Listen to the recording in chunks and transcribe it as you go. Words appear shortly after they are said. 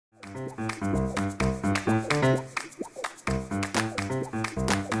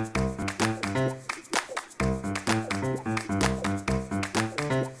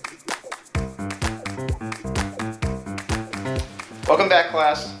Welcome back,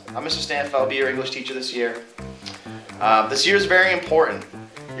 class. I'm Mr. Stanfield. I'll be your English teacher this year. This year is very important.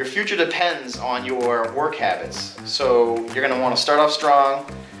 Your future depends on your work habits, so you're going to want to start off strong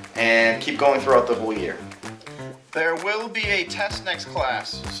and keep going throughout the whole year. There will be a test next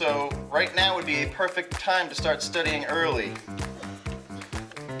class, so right now would be a perfect time to start studying early.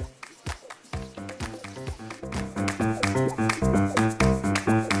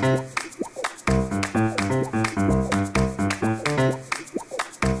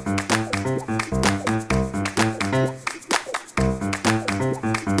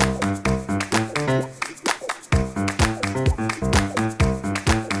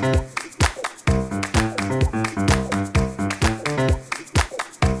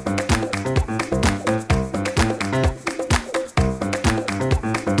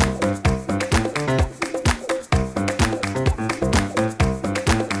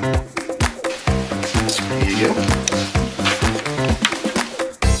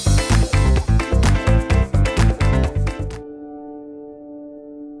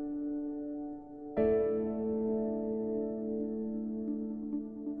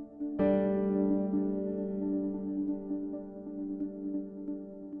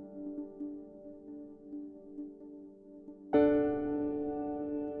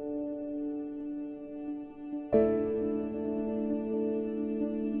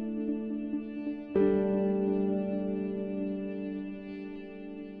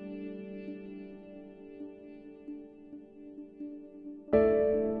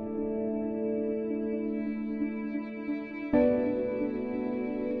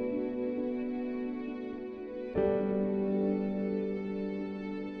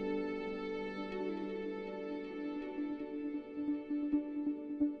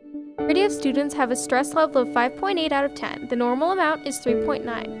 The majority of students have a stress level of 5.8 out of 10. The normal amount is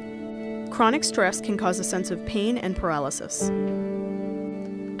 3.9. Chronic stress can cause a sense of pain and paralysis.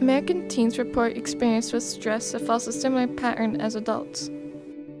 American teens report experience with stress that follows a similar pattern as adults.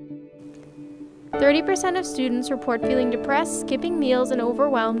 30% of students report feeling depressed, skipping meals, and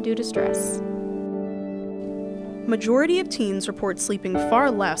overwhelmed due to stress. Majority of teens report sleeping far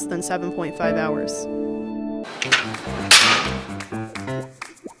less than 7.5 hours.